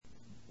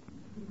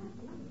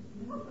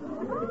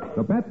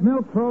the Pet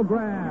Milk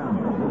Program.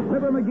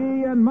 Fibber,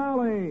 MCGee, and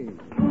Molly.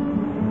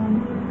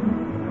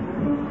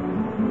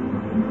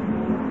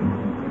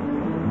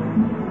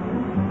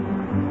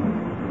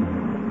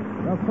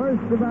 The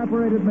first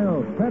evaporated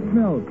milk, Pet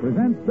Milk,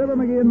 presents Fibber,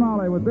 MCGee, and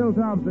Molly with Bill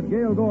Thompson,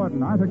 Gail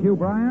Gordon, Arthur Q.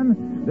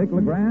 Bryan, Dick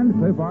LeGrand,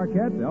 Cliff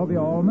Arquette, Elvia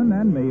Allman,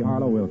 and me,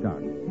 Harlow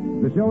Wilcox.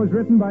 The show is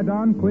written by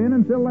Don Quinn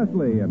and Phil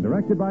Leslie and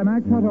directed by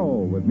Max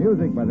Hutto, with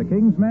music by the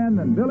King's Men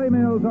and Billy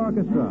Mills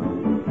Orchestra.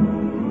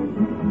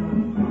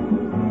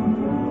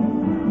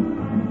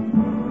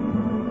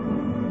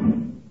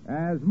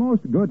 As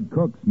most good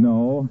cooks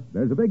know,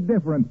 there's a big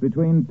difference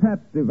between pet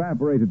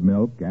evaporated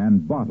milk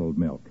and bottled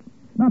milk.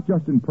 Not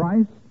just in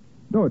price,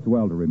 though it's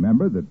well to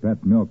remember that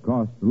pet milk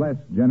costs less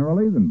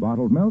generally than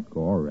bottled milk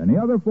or any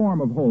other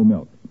form of whole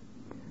milk.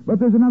 But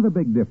there's another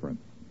big difference,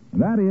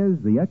 and that is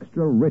the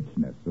extra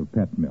richness of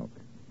pet milk.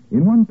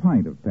 In 1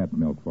 pint of pet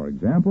milk, for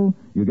example,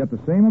 you get the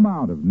same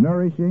amount of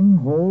nourishing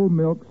whole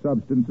milk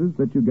substances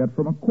that you get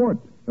from a quart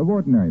of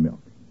ordinary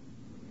milk.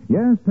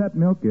 Yes, pet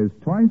milk is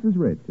twice as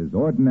rich as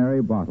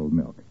ordinary bottled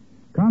milk,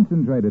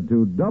 concentrated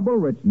to double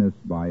richness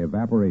by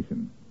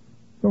evaporation.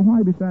 So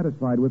why be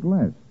satisfied with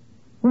less?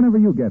 Whenever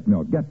you get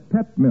milk, get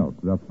Pet Milk,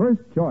 the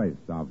first choice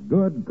of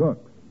good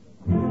cooks.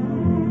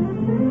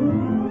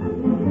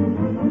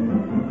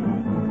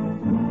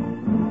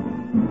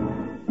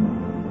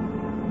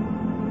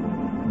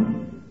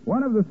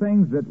 One of the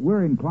things that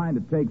we're inclined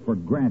to take for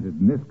granted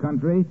in this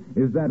country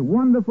is that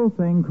wonderful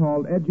thing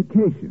called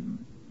education.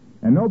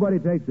 And nobody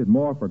takes it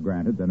more for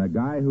granted than a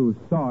guy who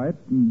saw it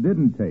and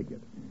didn't take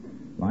it.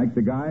 Like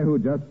the guy who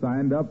just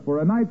signed up for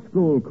a night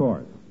school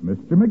course,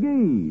 Mr.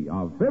 MCGee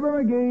of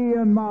Fibber,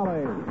 MCGee, and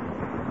Molly.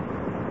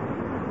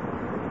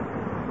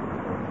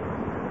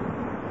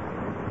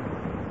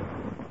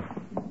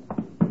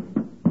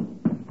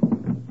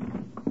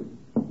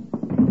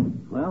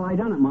 Well, I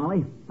done it,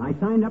 Molly. I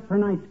signed up for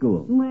night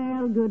school.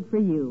 Well, good for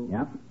you.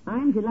 Yep.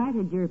 I'm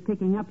delighted you're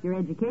picking up your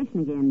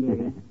education again,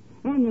 dearie.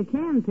 And you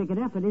can pick it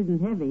up. It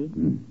isn't heavy.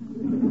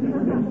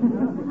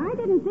 I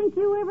didn't think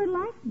you ever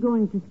liked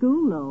going to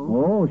school, though.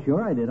 Oh,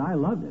 sure I did. I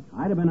loved it.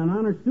 I'd have been an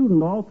honor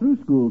student all through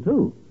school,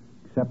 too.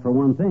 Except for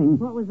one thing.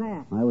 What was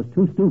that? I was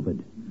too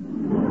stupid.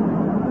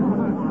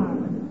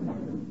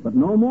 But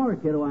no more,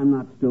 kiddo, I'm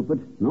not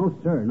stupid. No,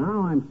 sir.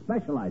 Now I'm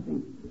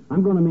specializing.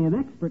 I'm going to be an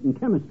expert in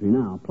chemistry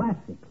now.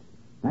 Plastics.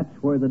 That's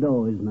where the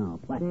dough is now.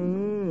 Plastics.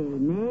 Hey,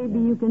 maybe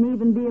you can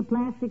even be a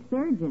plastic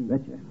surgeon.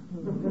 Betcha.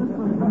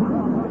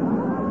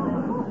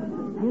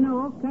 You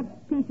know,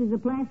 cut pieces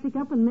of plastic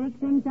up and make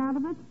things out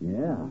of it?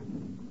 Yeah.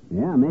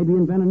 Yeah, maybe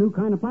invent a new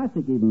kind of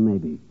plastic even,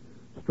 maybe.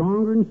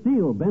 Stronger than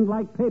steel, bend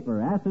like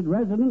paper, acid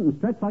resident, and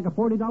stretch like a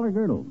 $40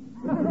 girdle.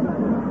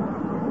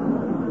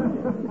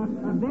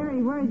 A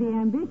very worthy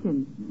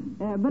ambition.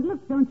 But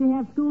look, don't you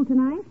have school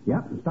tonight?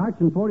 Yep, it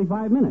starts in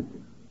 45 minutes.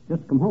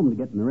 Just come home to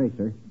get in the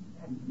racer.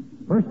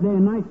 First day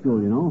in night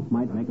school, you know.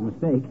 Might make a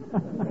mistake.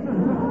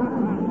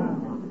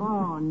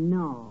 Oh,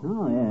 no.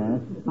 Oh,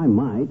 yes, I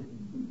might.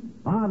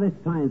 This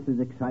science is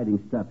exciting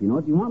stuff, you know.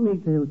 Do you want me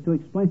to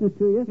explain it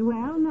to you?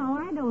 Well, no,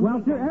 I don't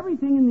Well, think sir,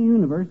 everything in the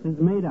universe is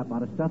made up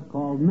out of stuff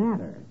called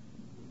matter.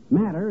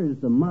 Matter is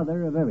the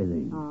mother of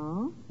everything.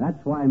 Oh?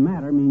 That's why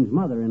matter means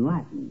mother in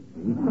Latin.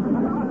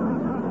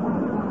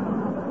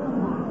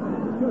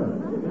 Sure.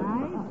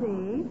 I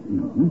see.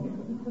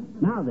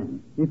 Mm-hmm. Now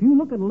then, if you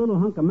look at a little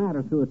hunk of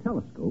matter through a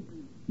telescope,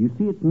 you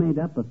see it's made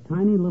up of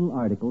tiny little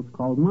articles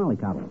called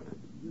mollycoddles,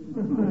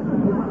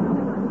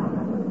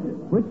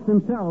 which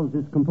themselves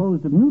is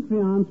composed of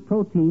neutrons,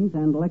 proteins,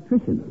 and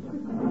electricians.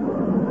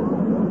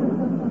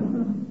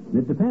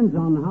 It depends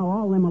on how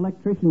all them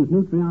electricians,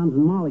 neutrons,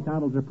 and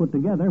mollycoddles are put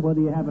together,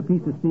 whether you have a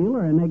piece of steel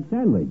or an egg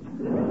sandwich.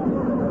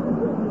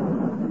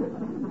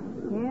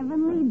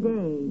 Heavenly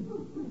days.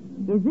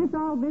 Is this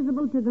all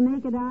visible to the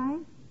naked eye?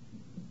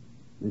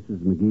 Mrs.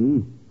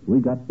 MCGee, we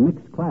got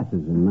mixed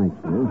classes in night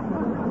school.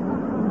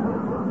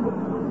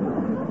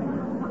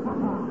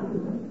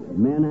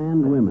 Men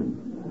and women.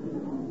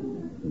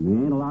 And we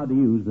ain't allowed to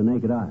use the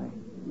naked eye.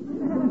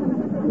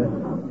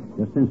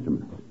 Just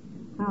instruments.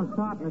 How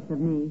thoughtless of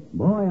me.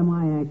 Boy, am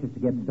I anxious to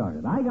get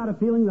started. I got a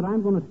feeling that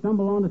I'm going to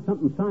stumble onto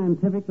something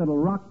scientific that'll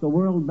rock the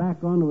world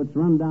back onto its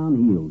run-down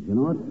heels, you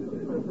know it?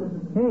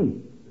 Hey,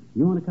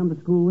 you want to come to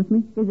school with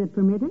me? Is it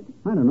permitted?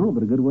 I don't know,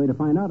 but a good way to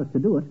find out is to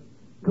do it.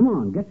 Come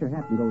on, get your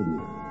hat and go with me.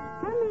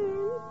 Come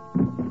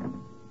in.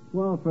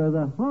 Well,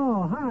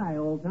 Oh, hi,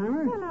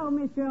 old-timer. Hello,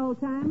 Mr.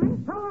 Old-Timer.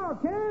 Hello,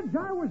 kids.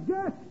 I was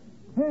just...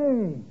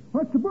 Hey,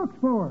 what's the books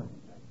for?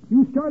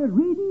 You started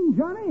reading,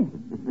 Johnny?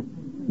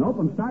 Nope,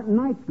 I'm starting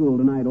night school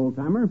tonight,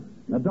 old-timer.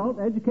 Adult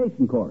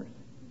education course.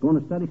 Going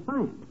to study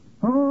science.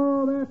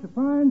 Oh, that's a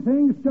fine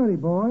thing to study,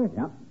 boy.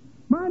 Yep.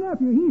 My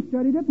nephew, he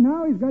studied it, and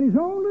now he's got his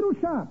own little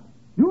shop.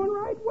 Doing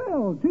right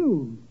well,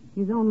 too.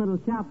 His own little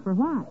shop for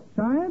what?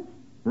 Science?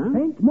 Huh?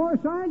 Paints more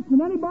science than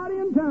anybody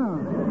in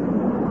town.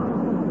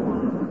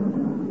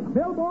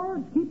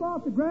 Billboards, keep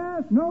off the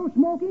grass, no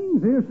smoking.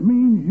 This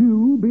means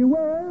you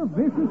beware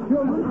vicious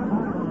children.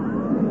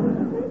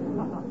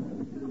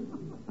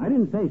 I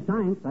didn't say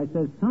science, I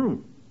said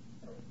science.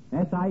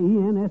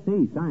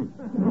 S-I-E-N-S-E, science.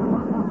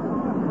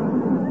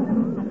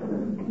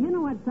 You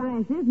know what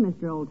science is,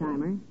 Mr.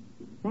 Oldtimer?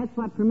 That's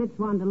what permits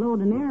one to load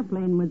an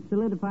airplane with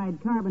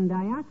solidified carbon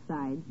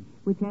dioxide,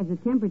 which has a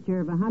temperature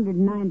of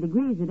 109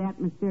 degrees at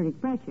atmospheric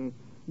pressure,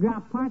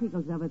 drop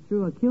particles of it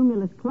through a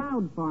cumulus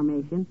cloud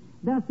formation,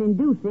 thus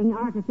inducing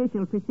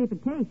artificial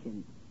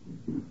precipitation.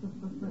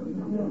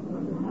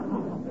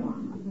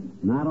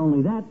 Not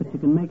only that, but you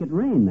can make it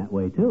rain that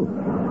way, too.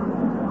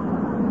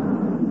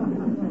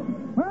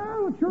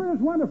 Well, it sure is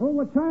wonderful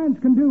what science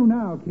can do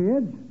now,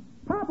 kids.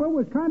 Papa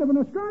was kind of an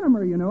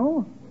astronomer, you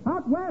know,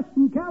 out west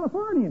in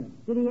California.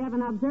 Did he have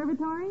an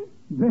observatory?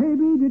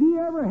 Baby, did he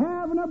ever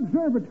have an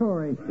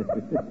observatory?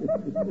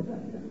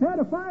 He had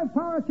a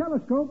 5-power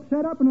telescope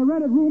set up in a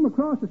rented room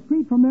across the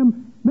street from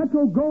them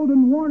Metro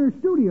Golden Warner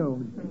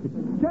studios.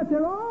 Sat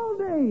there all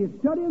day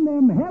studying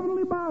them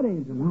heavenly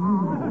bodies.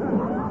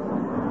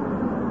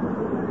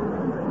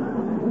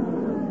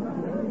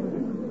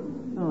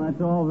 Oh,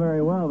 that's all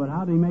very well, but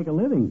how did he make a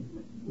living?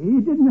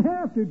 He didn't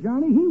have to,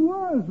 Johnny. He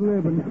was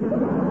living.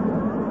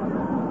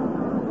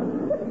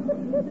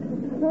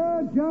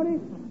 Johnny,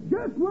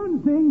 just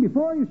one thing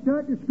before you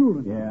start your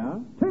schooling. Yeah?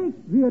 Take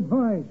the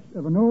advice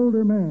of an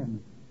older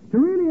man. To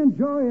really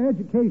enjoy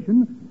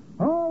education,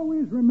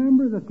 always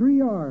remember the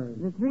 3 R's.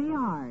 The 3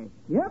 R's.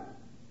 Yep.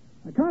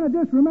 I kind of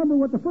just remember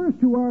what the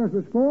first 2 R's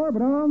was for,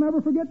 but I'll never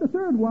forget the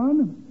third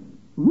one.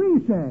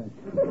 Recess.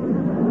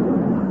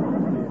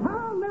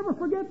 I'll never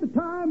forget the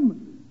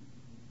time.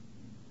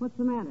 What's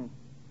the matter?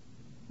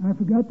 I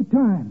forgot the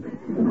time.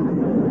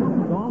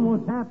 It's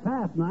almost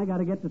 1:30, and I got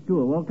to get to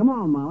school. Well, come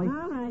on, Molly.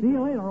 All right. See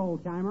you later,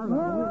 old timer.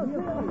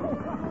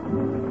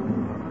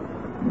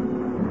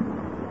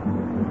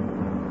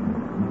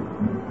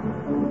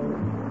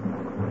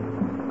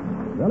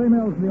 Billy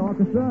Mills in the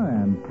orchestra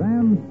and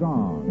Sam's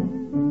song.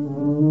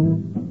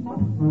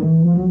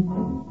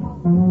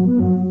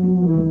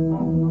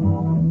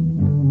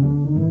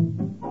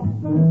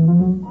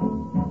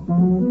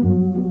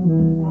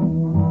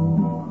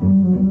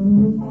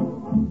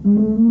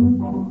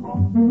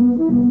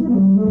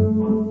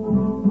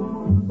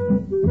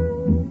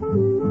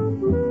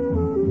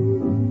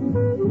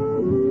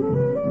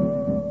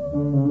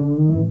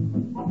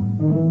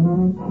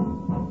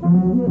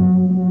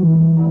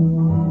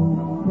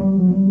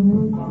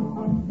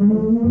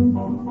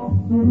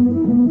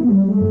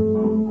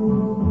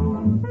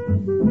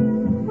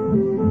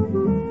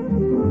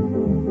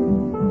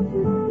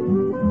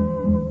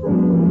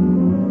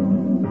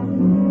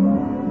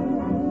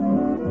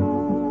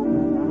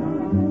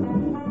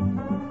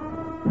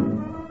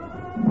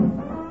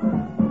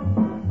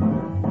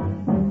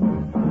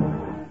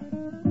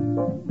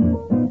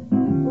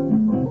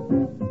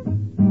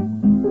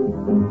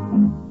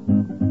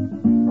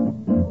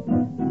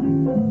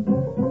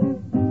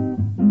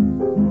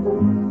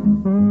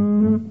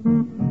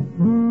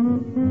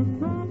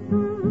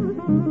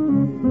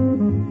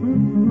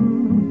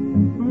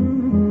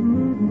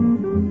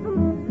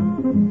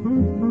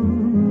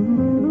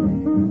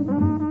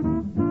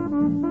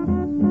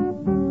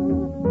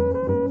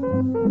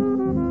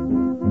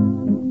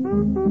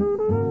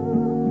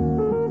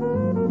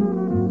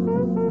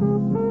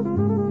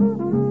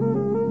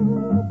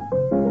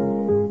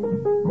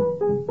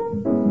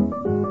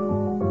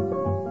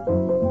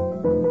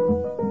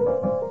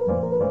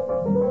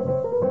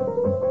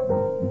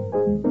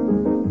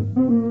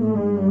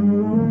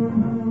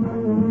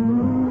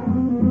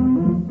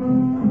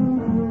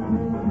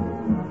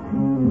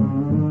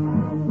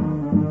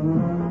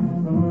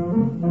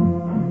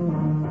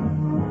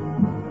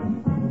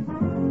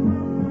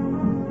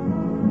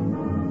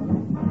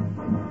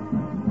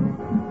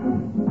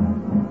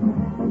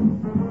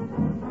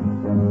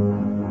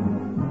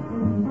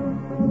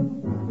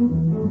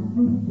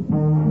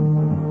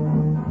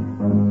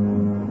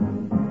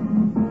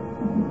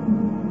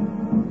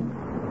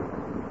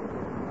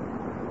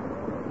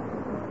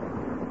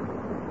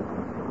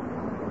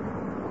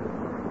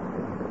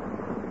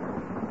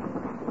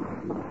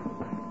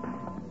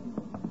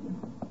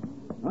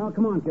 Well,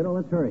 come on, kiddo,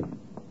 let's hurry.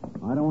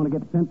 I don't want to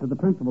get sent to the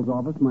principal's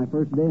office my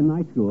first day in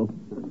night school.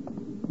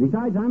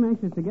 Besides, I'm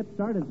anxious to get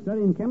started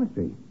studying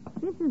chemistry.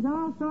 This is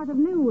all sort of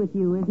new with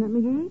you, isn't it,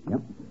 McGee?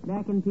 Yep.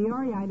 Back in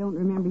Peoria, I don't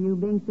remember you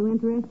being so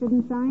interested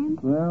in science.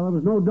 Well, there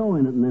was no dough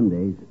in it in them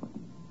days.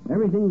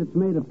 Everything that's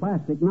made of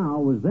plastic now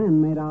was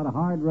then made out of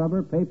hard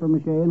rubber, paper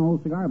mache, and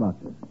old cigar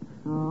boxes.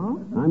 Oh?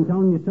 I'm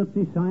telling you,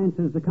 Tootsie, science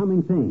is the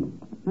coming thing.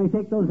 Now, you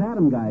take those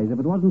atom guys. If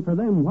it wasn't for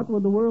them, what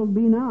would the world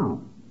be now?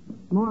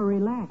 More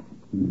relaxed.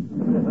 Say,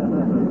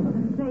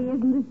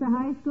 isn't this the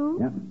high school?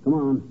 Yep. Come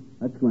on.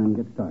 Let's go in and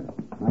get started.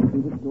 I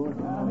see this door.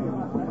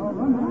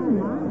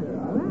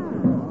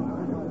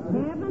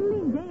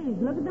 Heavenly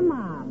days. Look at the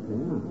mob.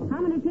 Yeah.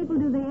 How many people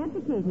do they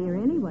educate here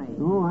anyway?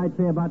 Oh, I'd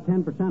say about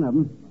 10% of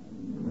them.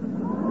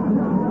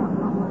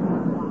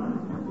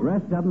 The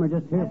rest of them are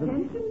just here for...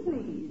 Attention,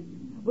 please.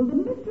 Will the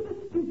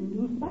mischievous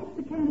student who spiked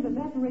the can of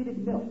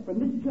evaporated milk from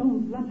Miss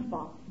Jones'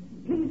 lunchbox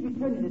please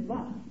return it at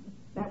once?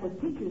 That was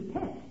teacher's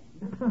pet.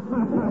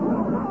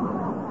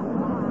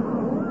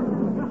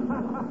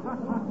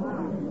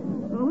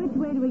 Well, which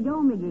way do we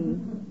go, McGee?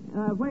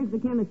 Where's the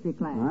chemistry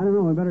class? I don't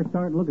know. We better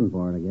start looking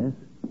for it, I guess.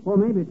 Well,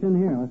 maybe it's in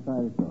here. Let's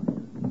try this door.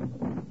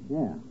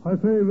 Yeah. I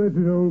say,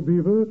 Reggie, old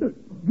beaver,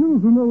 give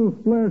us another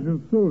splash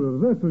of soda.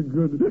 That's a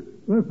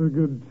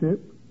good tip.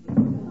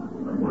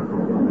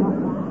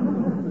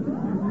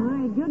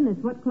 My goodness,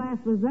 what class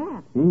was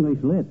that?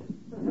 English lit.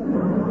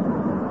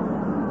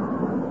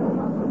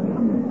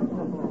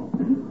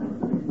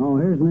 Oh,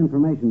 here's an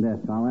information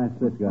desk. I'll ask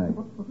this guy.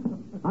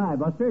 Hi,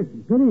 Buster.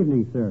 Good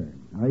evening, sir.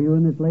 Are you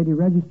and this lady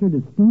registered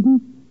as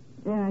students?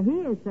 He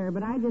is, sir,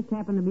 but I just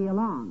happen to be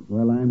along.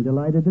 Well, I'm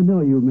delighted to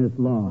know you, Miss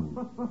Long.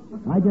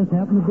 I just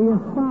happen to be a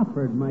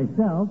Spofford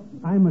myself.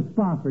 I'm a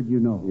Spofford, you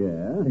know.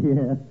 Yeah?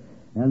 Yes.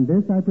 And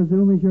this, I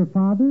presume, is your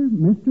father,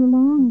 Mr.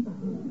 Long?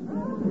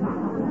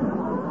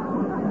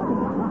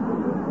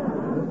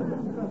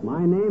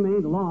 My name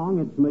ain't Long,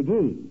 it's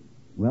McGee.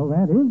 Well,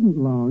 that isn't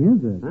Long,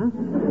 is it? Huh?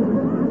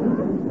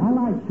 I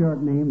like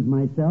short names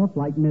myself,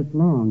 like Miss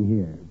Long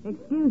here.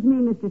 Excuse me,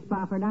 Mr.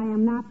 Spofford, I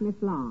am not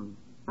Miss Long.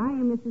 I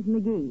am Mrs.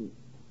 McGee.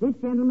 This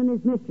gentleman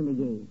is Mr.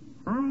 McGee.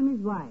 I am his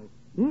wife.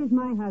 He is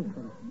my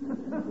husband.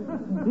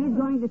 He is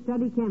going to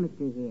study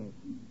chemistry here.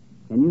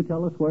 Can you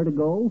tell us where to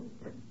go?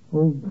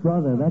 Oh,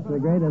 brother, that's the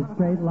greatest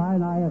straight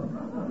line I have...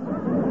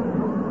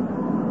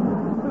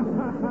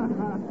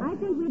 I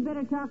think we'd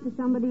better talk to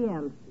somebody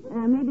else.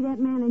 Maybe that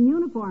man in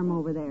uniform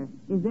over there.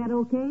 Is that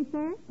okay,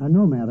 sir?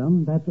 No,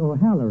 madam, that's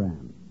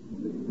O'Halloran.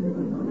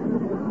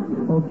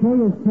 Okay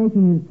is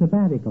taking his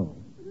sabbatical.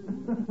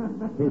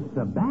 His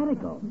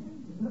sabbatical?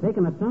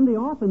 Taking a Sunday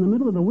off in the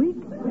middle of the week?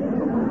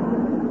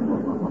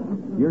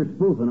 You're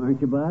spoofing, aren't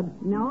you, Bud?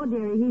 No,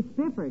 dearie, he's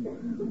Fibber.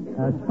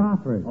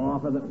 Spofford.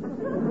 Off of the...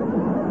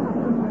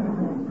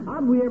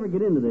 How'd we ever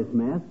get into this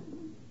mess?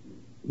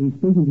 He's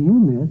speaking to you,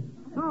 miss.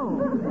 Oh.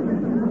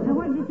 Now,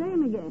 what'd you say,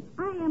 McGee?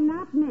 I am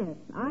not Miss.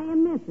 I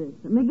am Mrs.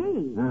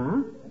 McGee.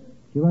 Huh?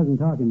 She wasn't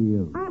talking to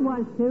you. I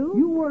was, too.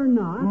 You were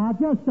not. Now,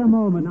 just a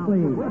moment,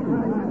 please.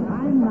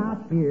 I'm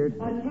not here.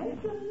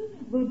 Attention!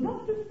 Will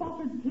Dr.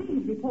 Spofford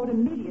please report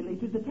immediately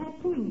to the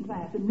tattooing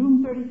class in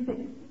room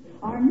 36?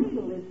 Our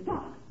needle is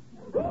stuck.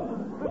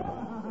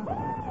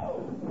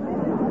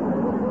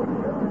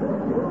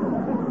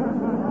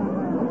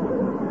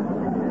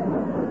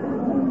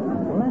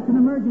 Well, that's an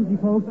emergency,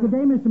 folks. Good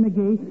day, Mr.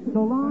 McGee.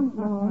 So long.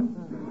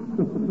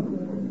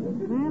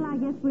 Well, I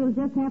guess we'll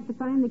just have to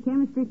find the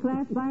chemistry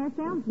class by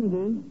ourselves,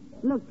 McGee.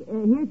 Look,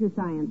 here's your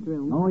science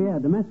room. Oh, yeah,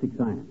 domestic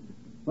science.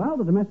 Well,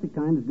 the domestic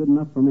kind is good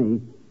enough for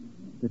me.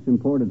 This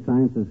imported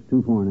science is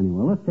too foreign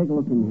anyway. Let's take a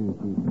look in here.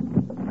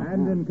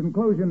 And in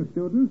conclusion,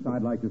 students,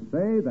 I'd like to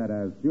say that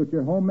as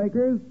future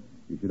homemakers,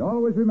 you should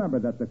always remember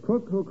that the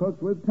cook who cooks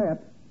with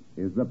pet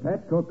is the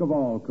pet cook of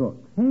all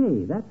cooks.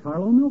 Hey, that's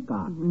Harlow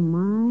Milcock.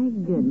 My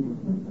goodness.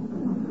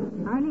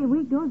 Hardly a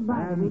week goes by.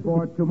 And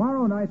for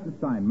tomorrow night's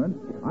assignment,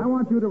 I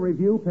want you to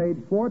review page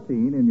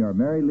 14 in your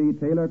Mary Lee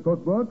Taylor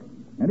cookbook,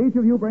 and each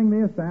of you bring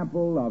me a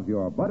sample of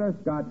your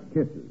butterscotch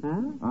kisses.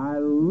 Huh? I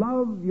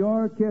love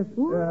your kiss,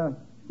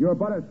 your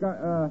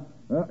butterscotch,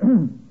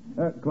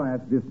 class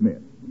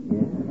dismissed.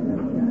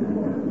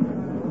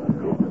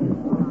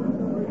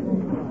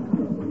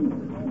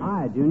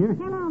 Hi, Junior.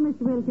 Hello,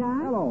 Mr. Wilcox.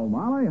 Hello,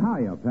 Molly.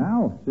 Hiya,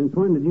 pal. Since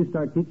when did you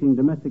start teaching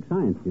domestic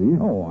science, Junior?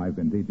 Oh, I've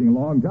been teaching a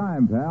long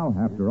time, pal.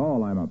 After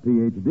all, I'm a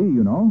Ph.D.,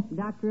 you know.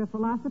 Doctor of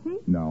Philosophy?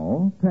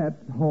 No,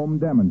 pet home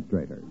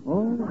demonstrator.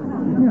 Oh.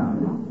 Yeah.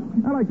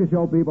 I like to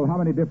show people how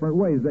many different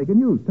ways they can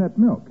use pet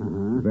milk.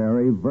 Uh-huh.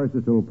 Very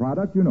versatile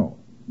product, you know.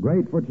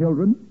 Great for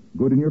children,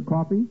 good in your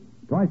coffee,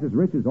 twice as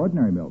rich as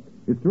ordinary milk.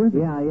 It's terrific.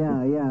 Yeah,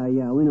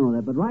 we know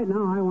that. But right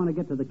now I want to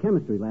get to the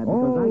chemistry lab.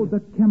 Oh, the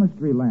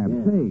chemistry lab.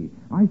 Yeah. Say,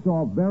 I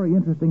saw a very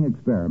interesting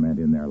experiment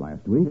in there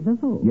last week. Is that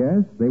so?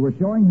 Yes, they were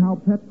showing how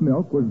pet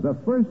milk was the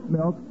first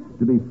milk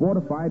to be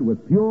fortified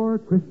with pure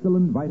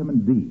crystalline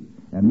vitamin D.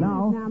 And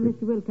now... Now,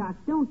 Mr. Wilcox,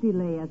 don't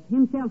delay us.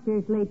 Himself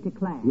here's late to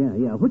class.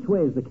 Yeah. Which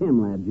way is the chem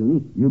lab,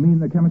 Junie? You mean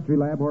the chemistry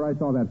lab where I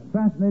saw that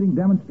fascinating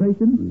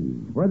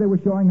demonstration? Where they were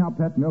showing how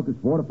pet milk is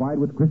fortified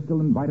with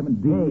crystalline vitamin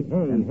D.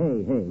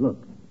 Hey,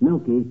 look.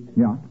 Milky.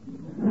 Yeah.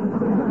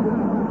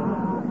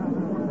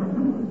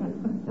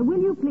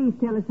 Will you please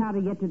tell us how to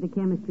get to the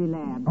chemistry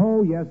lab?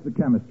 Oh, yes, the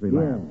chemistry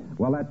lab. Yeah.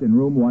 Well, that's in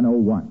room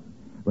 101.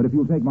 But if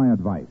you'll take my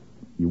advice,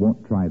 you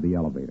won't try the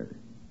elevator.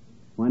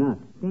 Why not?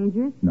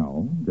 Dangerous?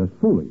 No, just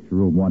foolish.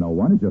 Room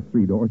 101 is just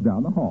 3 doors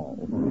down the hall.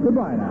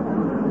 Goodbye now.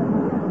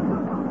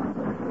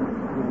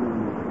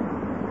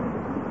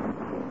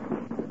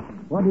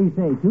 What do you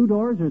say, 2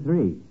 doors or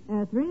 3?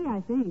 3,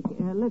 I think.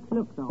 Let's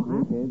look, though,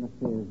 huh? Okay, let's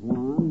see. There's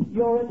 1.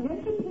 Your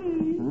attention,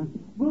 please. Huh?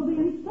 Will the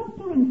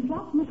instructor in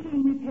slot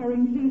machine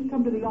repairing please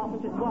come to the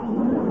office at once?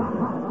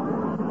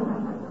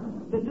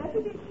 The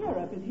deputy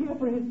sheriff is here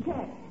for his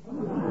check.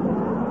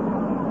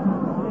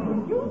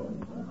 Thank you.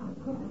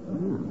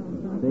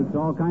 Takes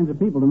all kinds of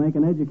people to make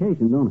an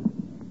education, don't it?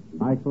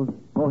 I suppose.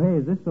 Oh, hey,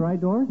 is this the right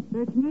door?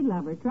 Search needle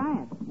lover.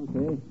 Try it.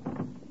 Okay.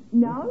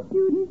 Now,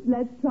 students,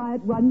 let's try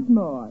it once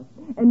more.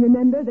 And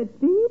remember that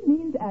speed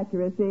means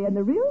accuracy, and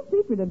the real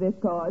secret of this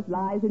course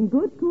lies in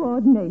good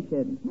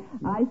coordination.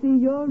 I see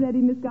you're ready,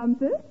 Miss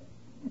Comfort.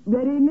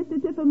 Ready, Mr.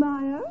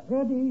 Tippelmeyer?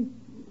 Ready.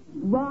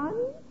 1,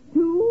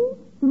 2,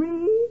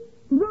 3,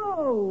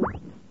 throw!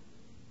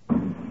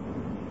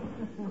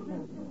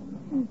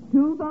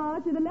 Too far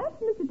to the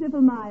left, Mr.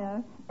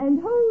 Tippelmeyer.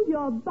 And hold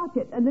your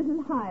bucket a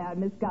little higher,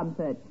 Miss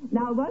Comfort.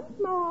 Now once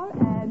more,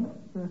 and...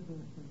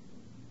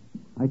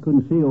 I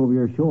couldn't see over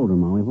your shoulder,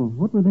 Molly. Well,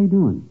 what were they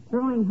doing?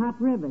 Throwing hot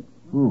rivets.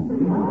 Oh.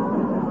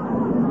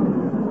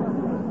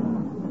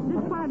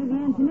 This part of the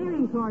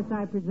engineering course,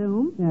 I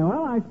presume. Yeah,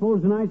 well, I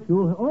suppose the night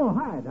school... Oh,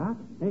 hi, Doc.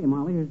 Hey,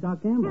 Molly, here's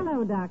Doc Campbell.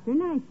 Hello, Doctor.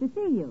 Nice to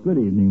see you. Good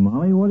evening,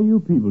 Molly. What are you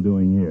people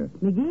doing here?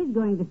 McGee's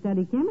going to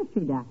study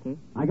chemistry, Doctor.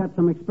 I got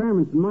some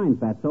experiments in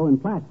mind, Fatso, in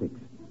plastics.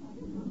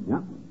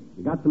 Yep.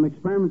 I got some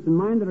experiments in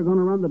mind that are going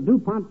to run the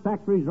DuPont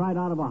factories right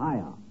out of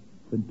Ohio.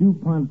 The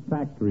DuPont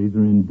factories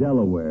are in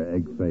Delaware,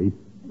 Eggface.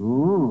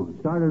 Oh,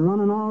 started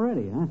running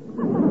already, huh?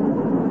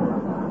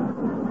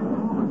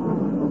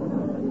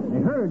 They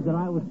heard that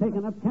I was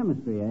taking up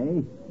chemistry,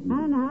 eh? I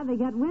don't know how they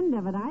got wind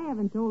of it. I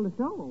haven't told a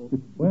soul.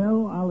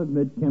 Well, I'll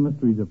admit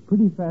chemistry's a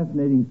pretty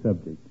fascinating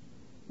subject.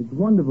 It's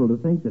wonderful to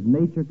think that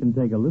nature can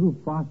take a little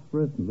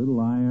phosphorus and a little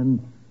iron,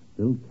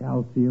 a little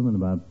calcium, and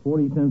about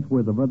 40 cents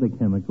worth of other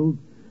chemicals,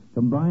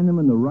 combine them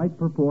in the right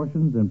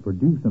proportions, and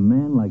produce a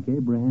man like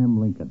Abraham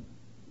Lincoln.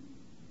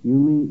 You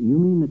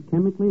mean that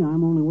chemically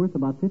I'm only worth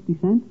about 50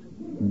 cents?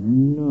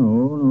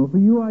 No. For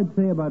you, I'd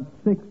say about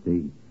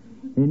 60.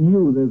 In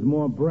you, there's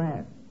more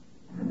brass.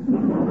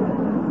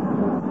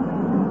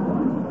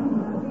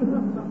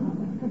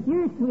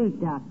 You're sweet,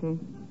 Doctor.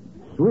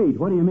 Sweet?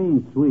 What do you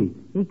mean, sweet?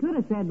 He could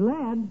have said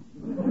lead.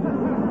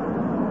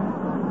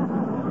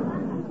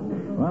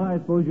 Well, I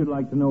suppose you'd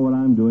like to know what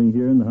I'm doing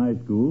here in the high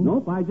school.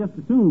 Nope, I just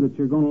assumed that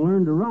you're going to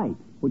learn to write.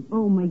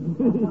 Oh,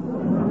 McGee.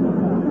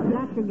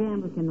 Dr.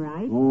 Gamble can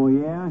write. Oh,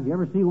 yeah? You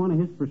ever see one of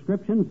his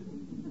prescriptions?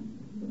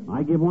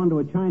 I gave one to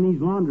a Chinese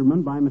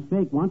laundryman by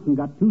mistake once and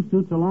got 2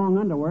 suits of long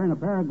underwear and a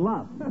pair of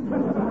gloves.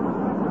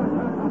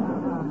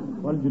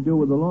 What did you do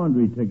with the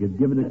laundry ticket?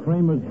 Give it to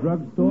Kramer's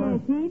drugstore?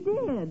 Yes, he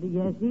did.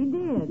 Yes, he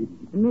did.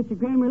 And Mr.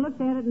 Kramer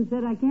looked at it and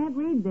said, I can't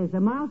read this. A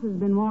mouse has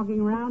been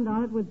walking around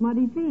on it with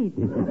muddy feet.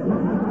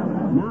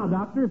 Now,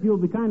 Doctor, if you'll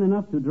be kind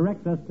enough to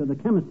direct us to the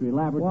chemistry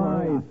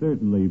laboratory. Why,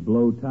 certainly,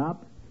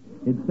 Blowtop.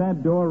 It's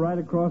that door right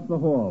across the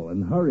hall.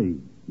 And hurry.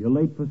 You're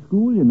late for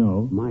school, you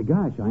know. My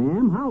gosh, I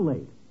am? How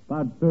late?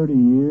 About 30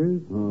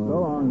 years. Oh. So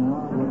long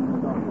now.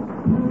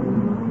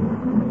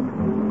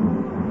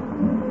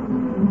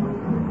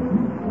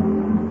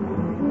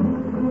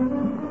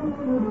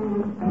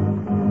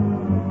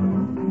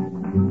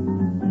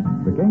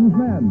 The King's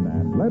Men,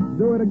 and let's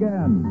do it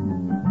again.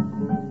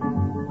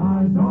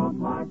 I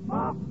don't like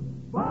pop,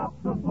 pop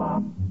the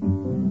flop.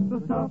 The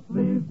stuff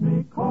leaves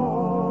me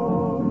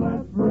cold.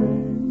 Let's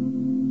bring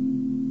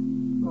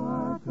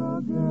back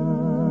again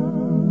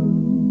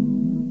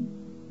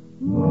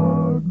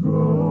the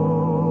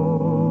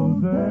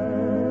good days.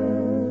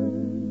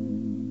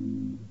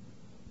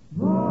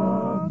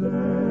 The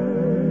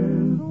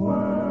days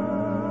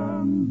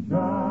when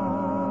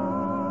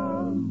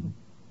jazz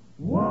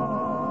was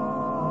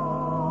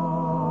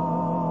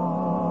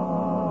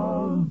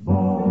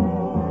born.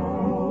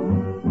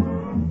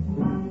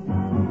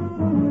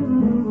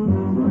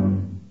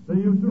 They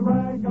used to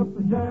rag up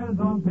the jazz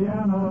on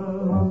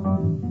piano.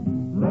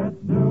 Let's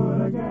do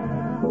it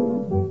again.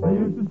 They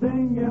used to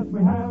sing, yes,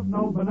 we have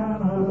no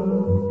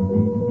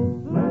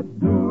bananas. Let's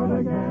do it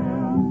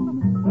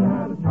again. They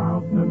had a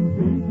Charleston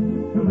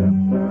beat to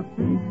lift their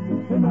feet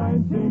in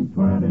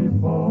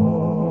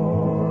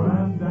 1924.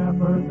 And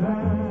Dapper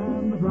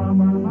Dan, the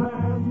drummer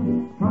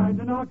man, tried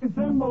to knock a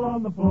cymbal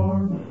on the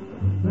floor.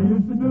 They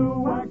used to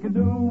do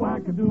whack-a-doo,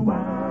 whack-a-doo,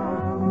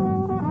 whack.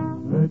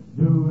 Let's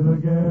do it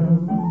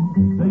again.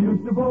 They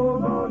used to go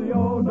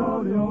do-de-o,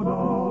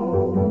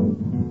 do-de-o-do.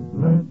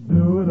 Let's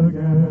do it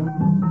again.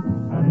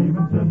 And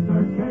even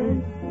Sister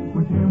Kate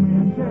would shimmy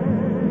and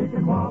shake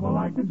and wobble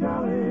like the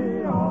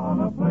jelly on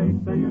a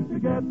plate. They used to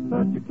get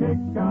such a kick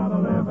out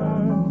of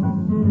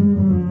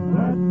living.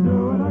 Let's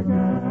do it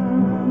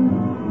again.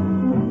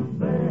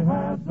 They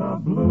had the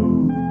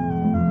blues.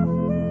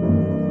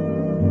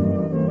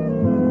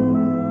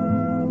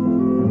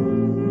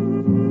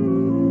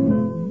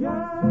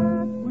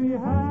 Yes, we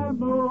have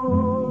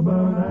no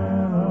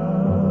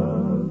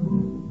bananas.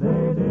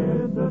 They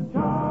did the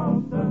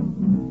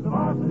Charleston, the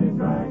varsity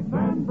drags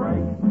and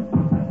breaks.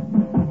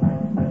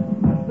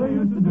 They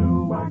used to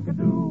do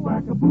whack-a-doo,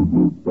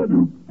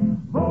 whack-a-boop-boop-a-doop,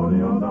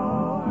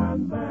 bo-de-o-do,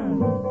 and then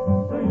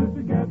they used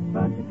to get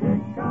such a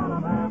kick out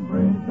of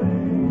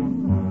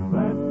everything.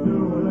 Let's do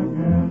it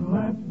again,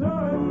 let's do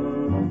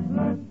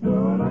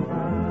it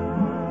again.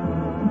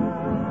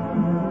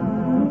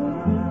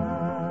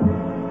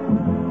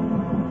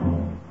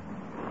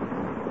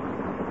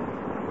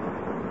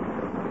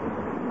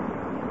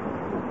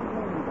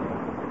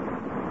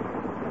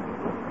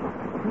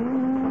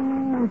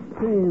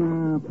 Okay,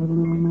 now, put a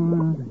little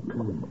more.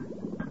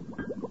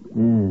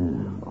 Yeah.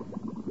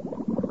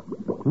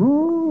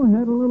 Oh,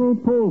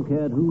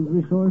 polecat whose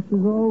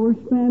resources all were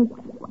spent.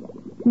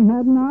 He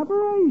had an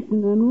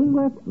operation and was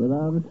left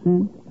without a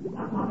cent.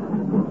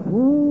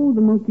 Oh,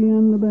 the monkey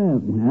and the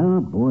bab.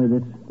 Oh, boy,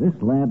 this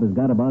lab has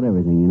got about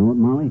everything. You know what,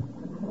 Molly?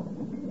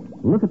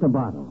 Look at the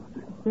bottles.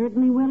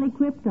 Certainly well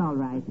equipped, all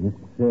right. Yes,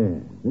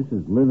 sir. This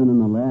is living in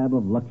the lab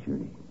of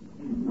luxury.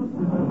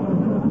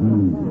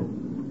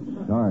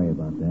 Sorry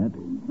about that.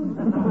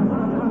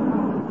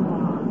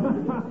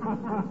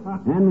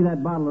 Hand me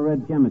that bottle of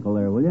red chemical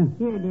there, will you?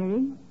 Here,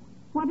 dearie.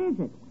 What is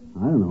it?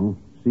 I don't know.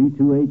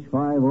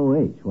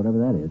 C2H5OH, whatever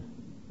that is.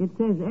 It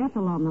says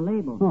ethyl on the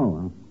label. Oh,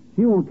 well.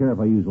 She won't care if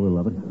I use a little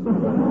of it. Now,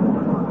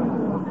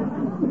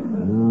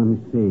 let me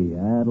see.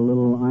 Add a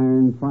little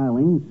iron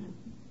filings.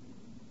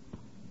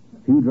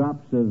 A few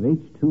drops of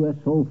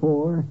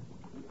H2SO4.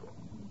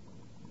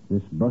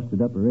 This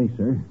busted up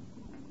eraser.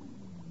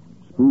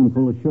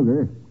 Spoonful of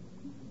sugar.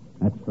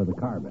 That's for the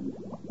carbon.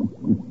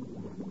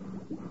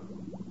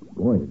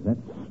 Boy, does that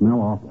smell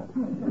awful.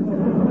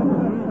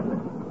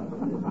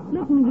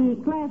 Look,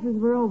 McGee, classes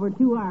were over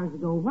 2 hours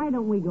ago. Why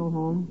don't we go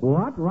home?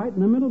 What? Right in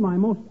the middle of my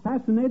most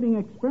fascinating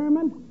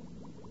experiment?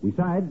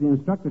 Besides, the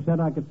instructor said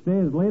I could stay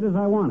as late as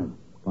I wanted.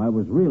 If I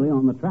was really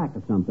on the track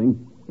of something.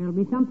 There'll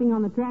be something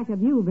on the track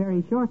of you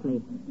very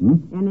shortly.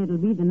 And it'll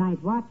be the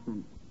night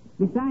watchman.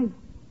 Besides,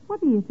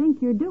 what do you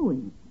think you're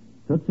doing?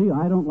 Tootsie,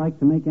 I don't like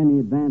to make any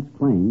advanced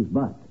claims,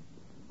 but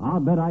I'll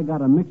bet I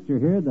got a mixture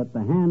here that the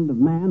hand of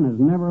man has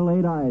never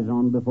laid eyes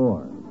on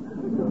before.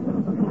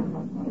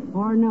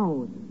 Or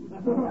knows.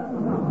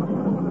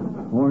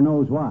 Or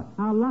knows what?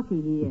 How lucky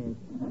he is.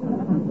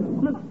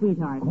 Look,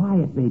 sweetheart.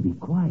 Quiet, baby,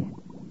 quiet.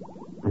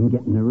 I'm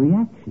getting a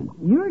reaction.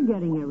 You're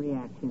getting a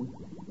reaction.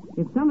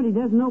 If somebody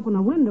doesn't open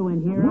a window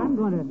in here, I'm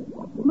going to...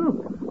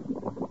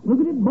 Look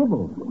at it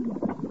bubble.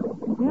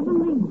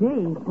 Heavenly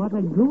days, what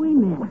a gooey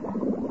mess.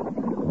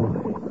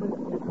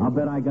 I'll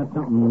bet I got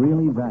something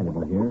really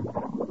valuable here.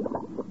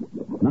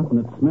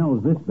 Nothing that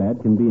smells this bad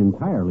can be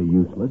entirely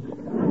useless.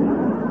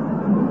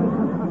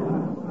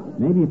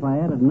 Maybe if I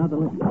added another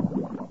little...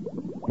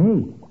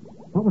 Hey,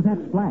 what was that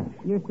splash?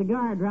 Your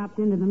cigar dropped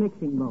into the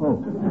mixing bowl.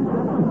 Oh.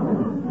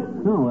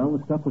 Oh, well,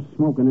 the stuff was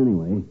smoking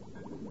anyway.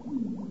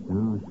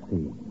 Now, let's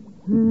see.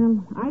 Well,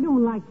 I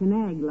don't like to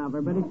nag,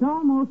 lover, but it's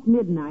almost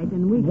midnight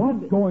and we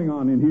What's going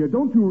on in here?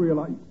 Don't you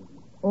realize...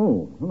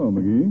 Oh, hello,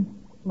 McGee.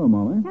 Hello,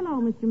 Molly. Hello,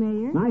 Mr.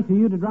 Mayor. Nice of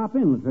you to drop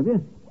in,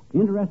 Latrivia.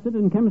 Interested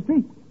in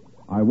chemistry?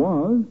 I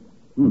was,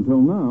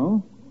 until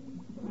now.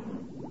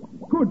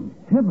 Good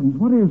heavens,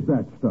 what is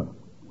that stuff?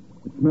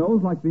 It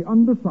smells like the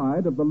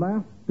underside of the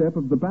last step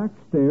of the back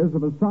stairs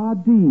of a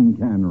sardine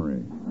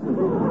cannery.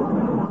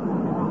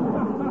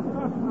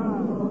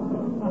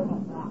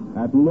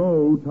 At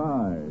low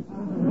tide.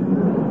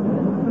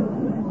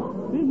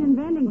 He's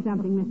inventing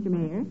something, Mr.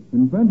 Mayor.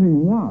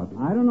 Inventing what?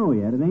 I don't know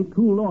yet. It ain't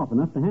cooled off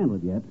enough to handle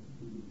it yet.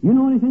 You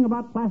know anything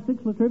about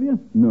plastics, Latrivia?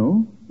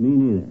 No. Me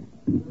neither.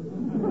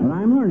 But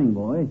I'm learning,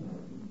 boy.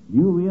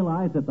 You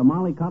realize that the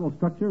mollycoddle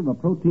structure of a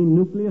protein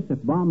nucleus,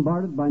 if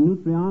bombarded by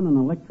neutron and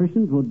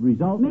electricians, would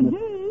result in...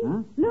 McGee,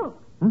 Huh?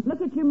 look. Huh?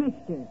 Look at your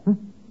mixture. Huh?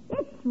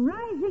 It's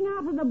rising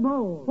out of the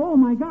bowl. Oh,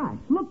 my gosh.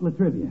 Look,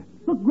 Latrivia.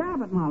 Look,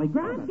 grab it, Molly.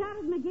 Grab I've it. got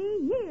it,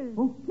 McGee. Here.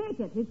 Oh. Take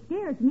it. It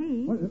scares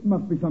me. Well, it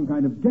must be some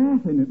kind of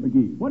gas in it,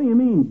 McGee. What do you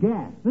mean,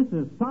 gas? This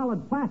is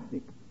solid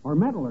plastic. Or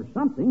metal or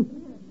something.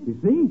 You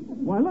see?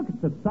 Why, look,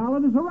 it's as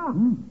solid as a rock.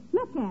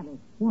 Look at it.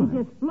 Why? It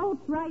just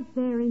floats right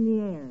there in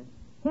the air.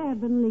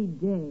 Heavenly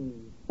days.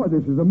 Why,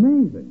 this is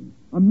amazing.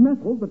 A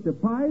metal that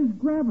defies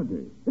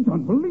gravity. It's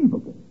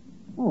unbelievable.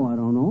 Oh, I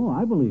don't know.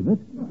 I believe it.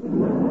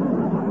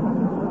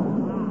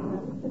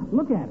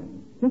 Look at it.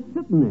 Just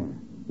sitting there.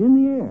 In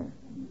the air.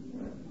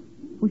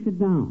 Push it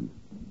down.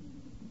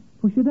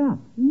 Push it up.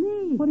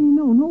 Neat. What do you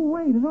know? No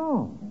weight at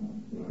all.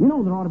 You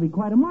know, there ought to be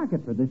quite a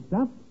market for this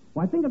stuff.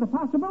 Why, think of the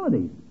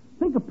possibilities.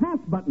 Think of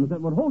pants buttons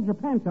that would hold your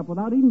pants up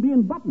without even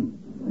being buttoned.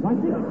 Why,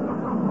 think...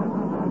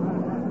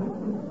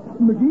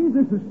 McGee,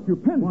 this is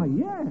stupendous. Why,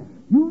 yes.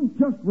 You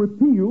just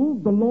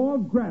repealed the law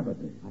of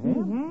gravity. I have?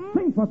 Uh-huh.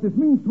 Think what this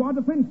means to our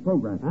defense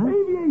program. Huh?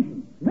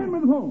 Aviation. Hand me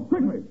the phone,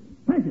 quickly.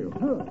 Thank you.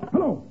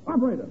 Hello,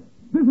 operator.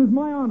 This is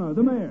my honor,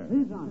 the mayor.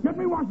 His honor. Get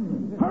me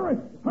Washington. Hurry,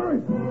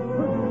 hurry.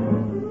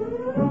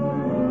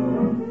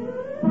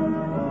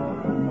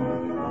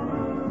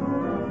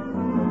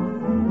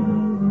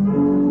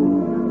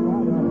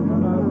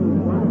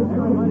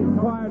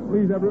 Quiet,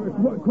 please,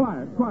 everyone.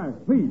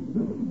 Quiet, please.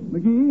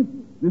 McGee,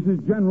 this is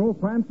General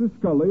Francis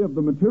Scully of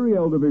the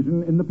Materiel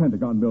Division in the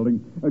Pentagon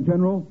Building.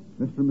 General,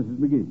 Mr. and Mrs.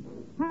 McGee.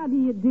 How do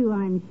you do,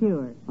 I'm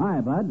sure?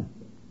 Hi, Bud.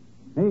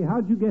 Hey,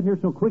 how'd you get here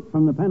so quick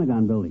from the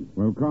Pentagon building?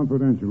 Well,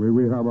 confidentially,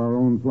 we have our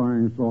own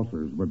flying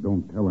saucers, but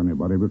don't tell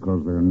anybody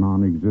because they're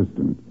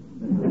non-existent.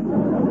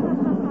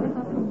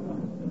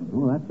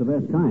 Oh, that's the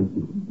best kind.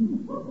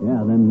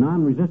 Yeah, them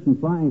non-resistant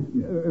flying...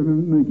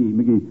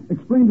 McGee,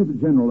 explain to the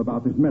General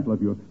about this metal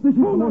of yours. This is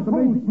the most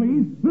amazing...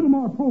 please. Little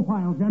more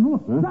profile,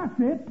 General. Huh? That's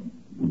it.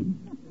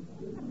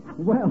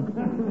 Well,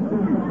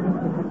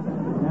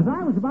 as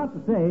I was about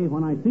to say,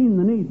 when I seen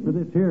the need for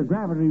this here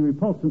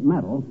gravity-repulsant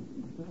metal,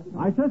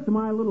 I says to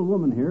my little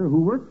woman here,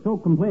 who worked so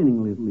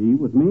complainingly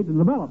with me to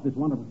develop this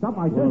wonderful stuff,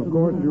 I says... Well, of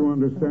course you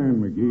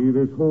understand, McGee.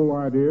 This whole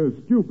idea is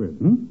stupid.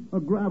 A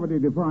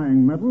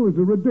gravity-defying metal is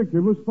a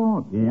ridiculous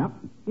thought. Yep.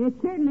 It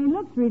certainly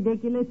looks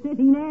ridiculous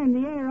sitting there in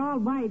the air all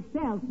by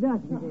itself,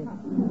 doesn't it?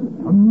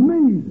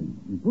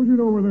 Amazing. Push it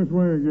over this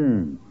way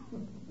again.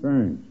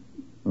 Thanks.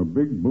 A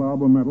big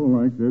blob of metal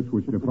like this,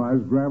 which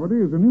defies gravity,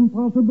 is an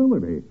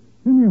impossibility.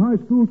 Any high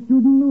school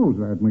student knows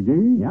that,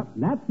 McGee. Yep,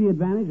 that's the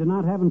advantage of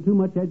not having too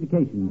much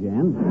education,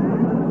 Jan.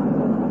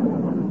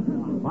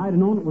 If I'd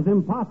have known it was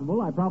impossible,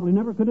 I probably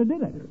never could have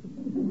did it.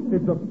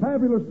 It's a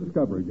fabulous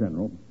discovery,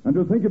 General. And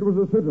to think it was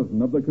a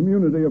citizen of the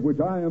community of which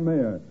I am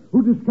mayor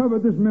who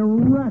discovered this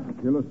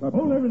miraculous substance.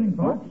 Hold everything,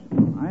 folks.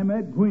 I'm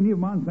Ed Queenie of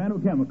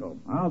Monsanto Chemical.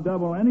 I'll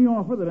double any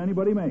offer that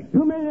anybody makes.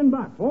 $2 million.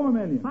 $4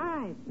 million.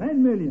 5. $10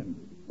 million.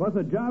 Plus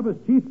a job as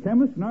chief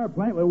chemist in our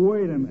plant. Well,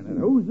 wait a minute.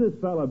 Who's this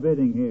fella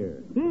bidding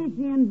here? He's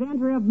the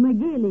inventor of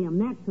McGeelium.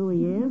 That's who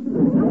he is.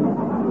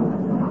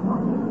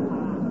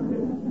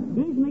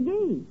 He's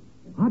McGee.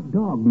 Hot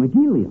dog,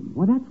 McGeelium.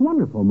 Well, that's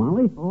wonderful,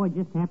 Molly. Oh, I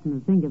just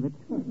happened to think of it.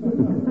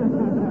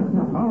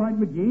 All right,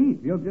 McGee.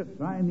 You'll just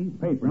sign these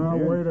papers. Now,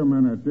 here. wait a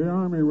minute. The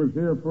Army was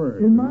here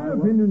first. In my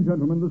opinion,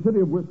 gentlemen, the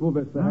city of Wistful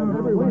Vista has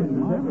every right. Please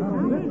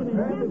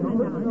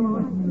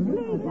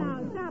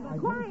now, stop it.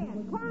 Quiet.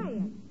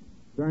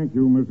 Thank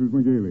you, Mrs.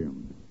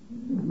 McGeelium.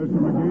 Mr.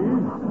 McGee,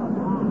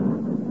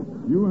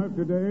 you have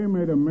today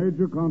made a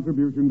major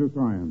contribution to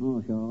science.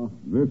 Oh, sure.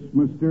 This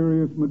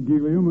mysterious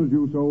McGeelium, as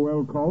you so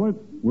well call it,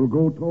 will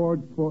go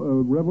towards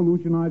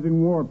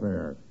revolutionizing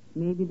warfare.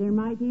 Maybe there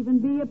might even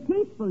be a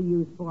peaceful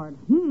use for it.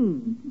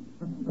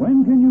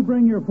 When can you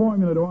bring your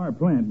formula to our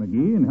plant,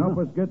 McGee, and help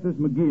us get this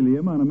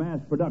McGeelium on a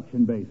mass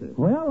production basis?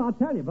 Well, I'll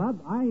tell you,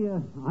 Bob. I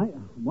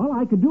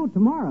could do it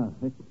tomorrow.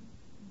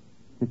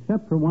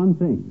 Except for one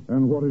thing.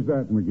 And what is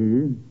that,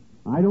 McGee?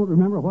 I don't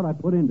remember what I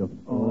put into it.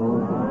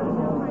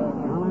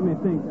 Now, let me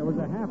think. There was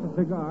a half a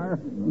cigar.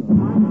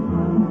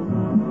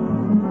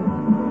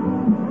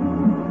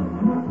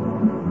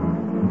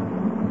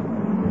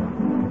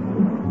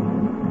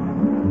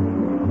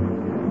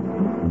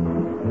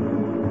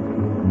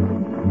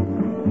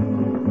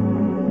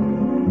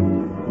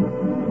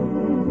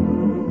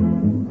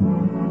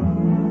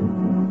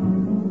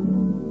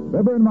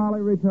 Fibber and Molly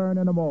return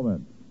in a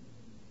moment.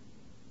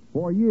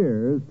 For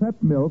years,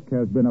 pet milk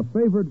has been a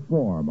favored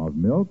form of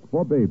milk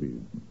for babies.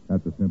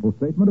 That's a simple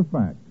statement of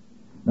fact.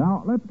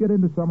 Now, let's get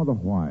into some of the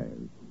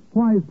whys.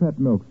 Why is pet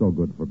milk so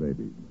good for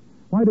babies?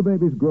 Why do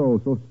babies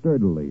grow so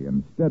sturdily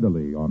and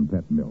steadily on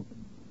pet milk?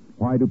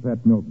 Why do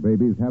pet milk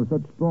babies have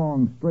such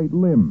strong, straight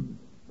limbs,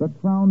 such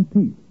sound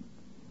teeth?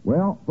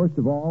 Well, first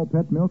of all,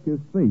 pet milk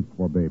is safe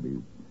for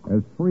babies,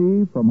 as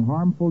free from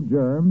harmful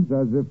germs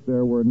as if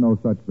there were no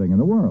such thing in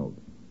the world.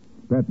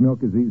 Pet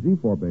milk is easy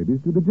for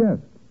babies to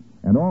digest,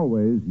 and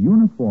always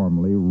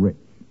uniformly rich.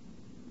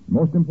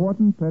 Most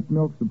important, pet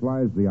milk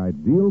supplies the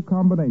ideal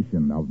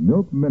combination of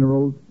milk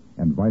minerals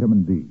and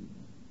vitamin D.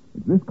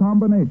 It's this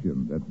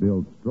combination that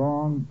builds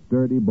strong,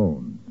 sturdy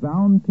bones,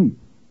 sound teeth,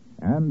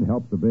 and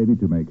helps the baby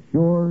to make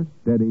sure,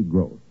 steady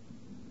growth.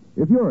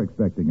 If you're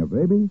expecting a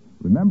baby,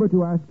 remember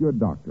to ask your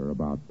doctor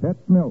about pet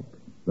milk,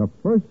 the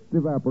first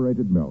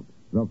evaporated milk,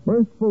 the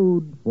first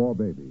food for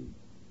babies.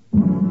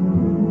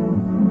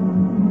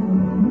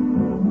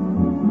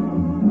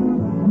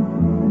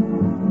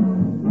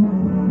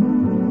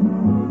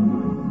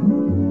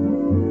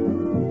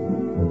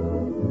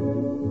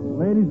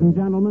 Ladies and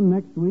gentlemen,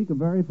 next week a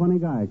very funny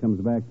guy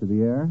comes back to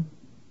the air.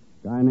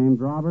 A guy named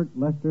Robert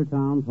Lester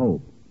Towns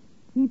Hope.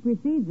 He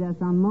precedes us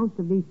on most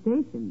of these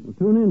stations. Well,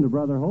 tune in to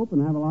Brother Hope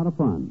and have a lot of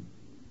fun.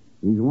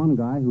 He's one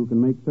guy who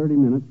can make 30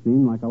 minutes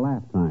seem like a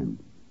lifetime.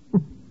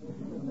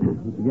 Did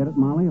you get it,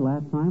 Molly?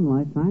 Lifetime?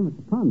 It's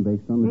a pun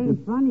based on the...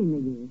 Ain't funny,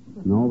 McGee.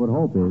 No, but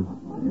Hope is.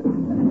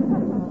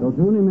 So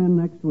tune him in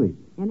next week.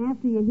 And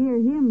after you hear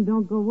him,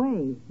 don't go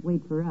away.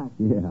 Wait for us.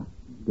 Yeah.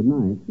 Good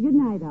night. Good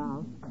night,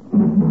 all.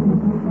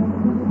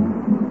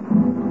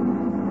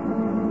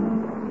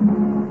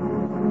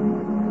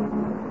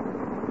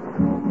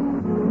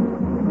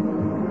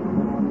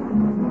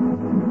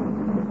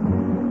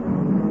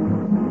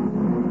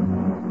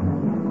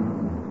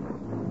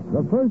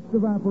 The first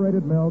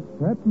evaporated milk,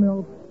 pet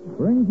milk,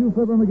 brings you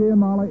Fibber, McGee, and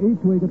Molly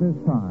each week at this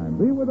time.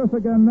 Be with us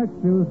again next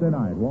Tuesday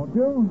night, won't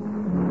you?